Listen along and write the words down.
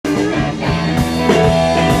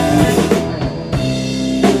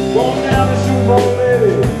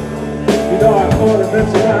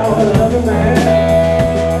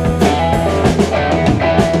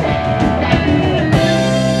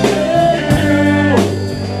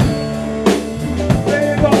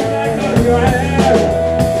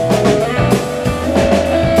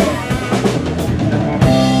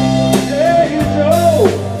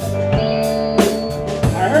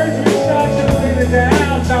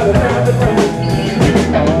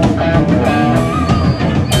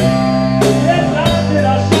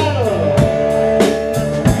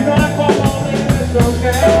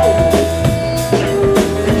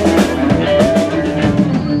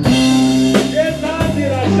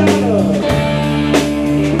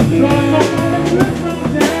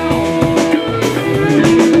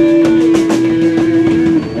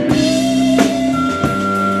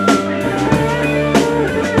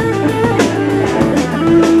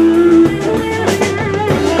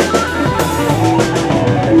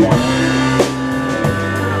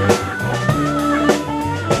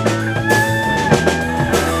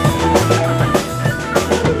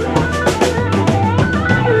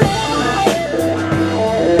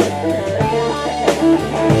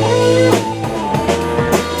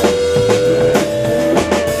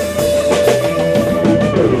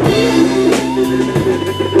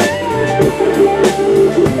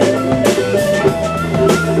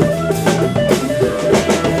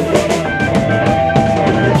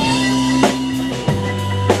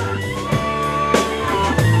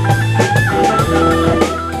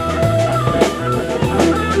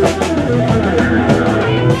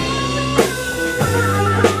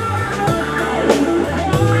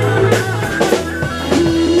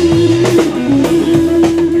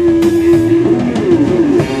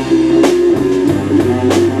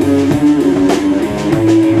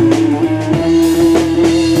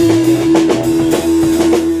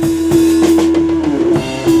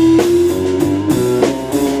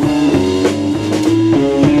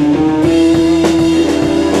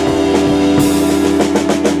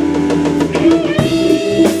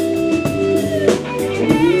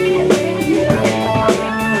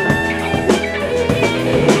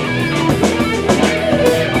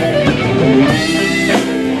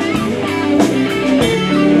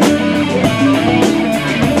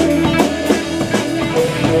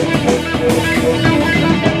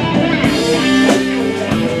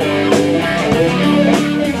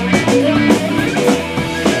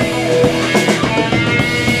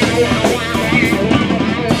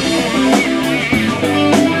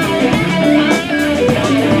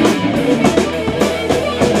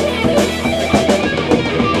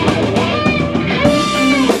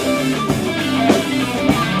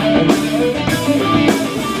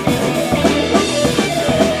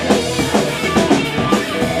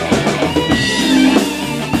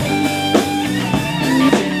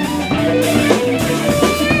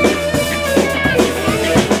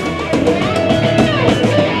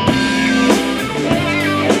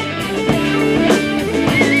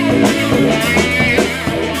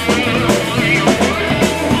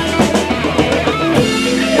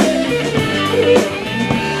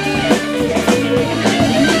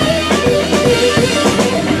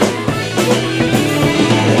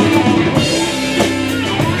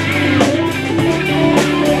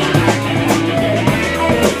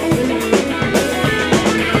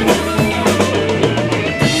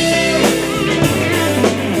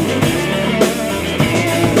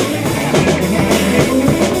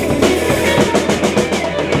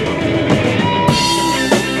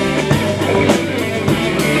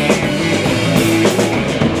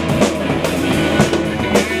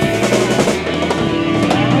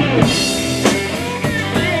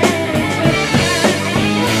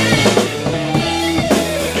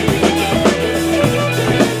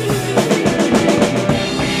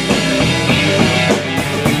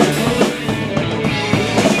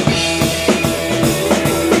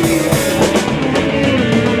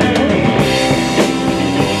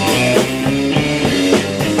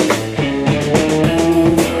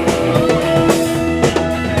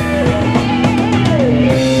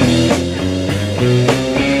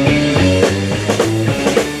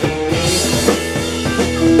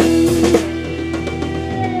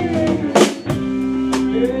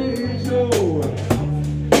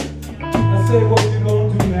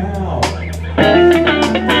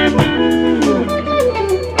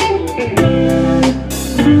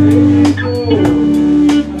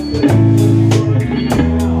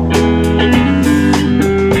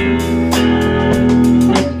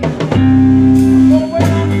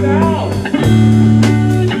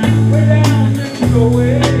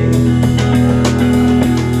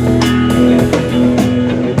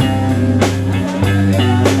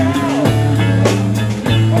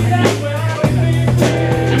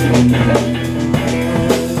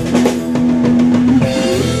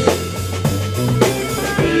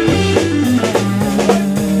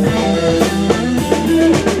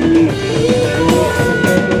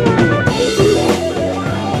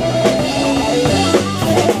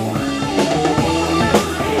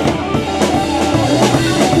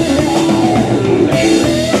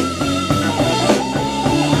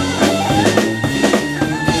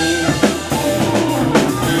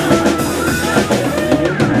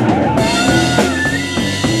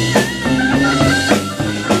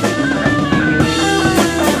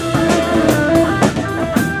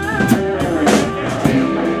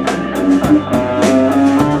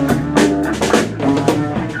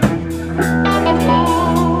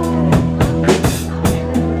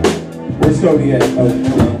he at?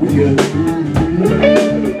 Oh, we good.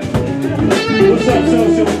 What's up,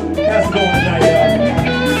 social? How's it going tonight, y'all?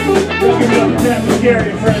 Y'all give it up to Mascari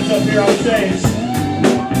and friends up here on stage.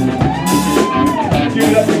 Give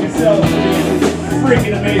it up for yourselves,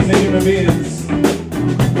 freaking amazing human beings.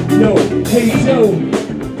 Yo, hey Joe,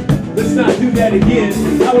 let's not do that again.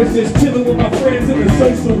 I was just chilling with my friends in the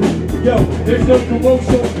social. Yo, there's no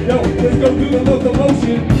commotion. Yo, let's go do the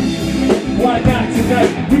locomotion. Why not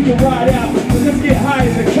tonight? We can ride out. Let's get high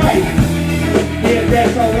as a kite. Yeah,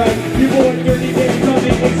 that's alright. You're born 30 days on the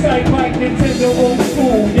Excite Mike Nintendo old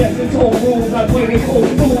school. Yes, it's old rules. I play this old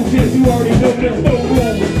school. Yes, you already know there's no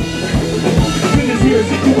rules. In this here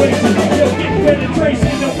situation, yo, get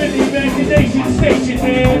penetration up in the imagination station,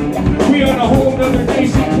 man. We on a whole nother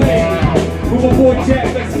nation plan. With my boy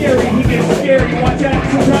Jack, that's scary. He gets scary. Watch out,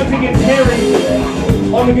 sometimes he gets hairy.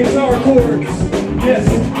 On the guitar chords. Yes,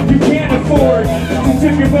 you can't afford to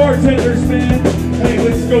tip your bartenders, man. Hey,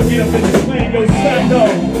 let's go get up in this plane, go stand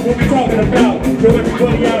up. What we talking about? Yo,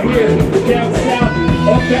 everybody out here, down south,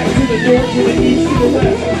 up back to the north, to the east, to the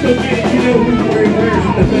west. Let's go get it. You know who's wearing wares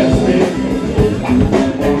the best, man.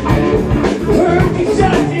 Heard you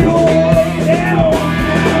shot the old way down.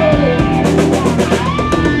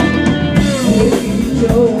 Hey,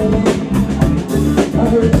 Joe, I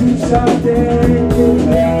heard you shot there.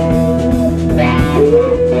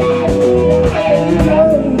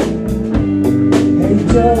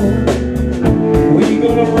 Where you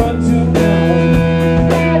gonna run to now?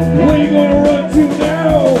 Where you gonna run to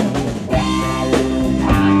now?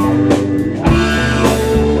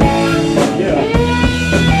 Yeah.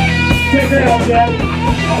 Take her out, Jack.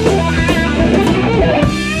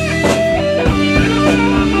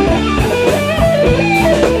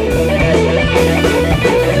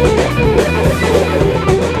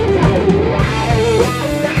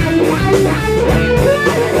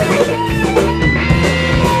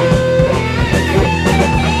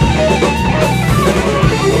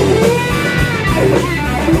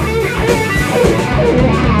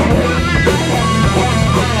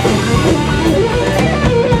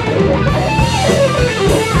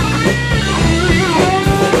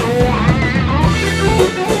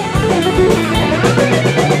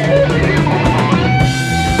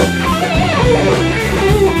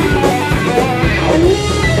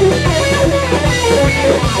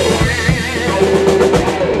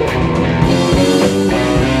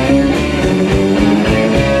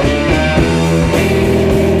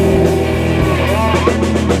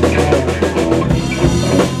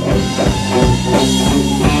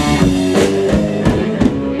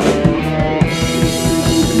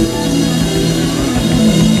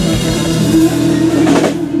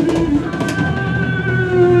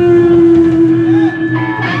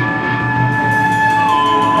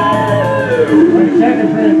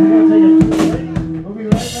 We'll be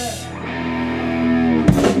right back.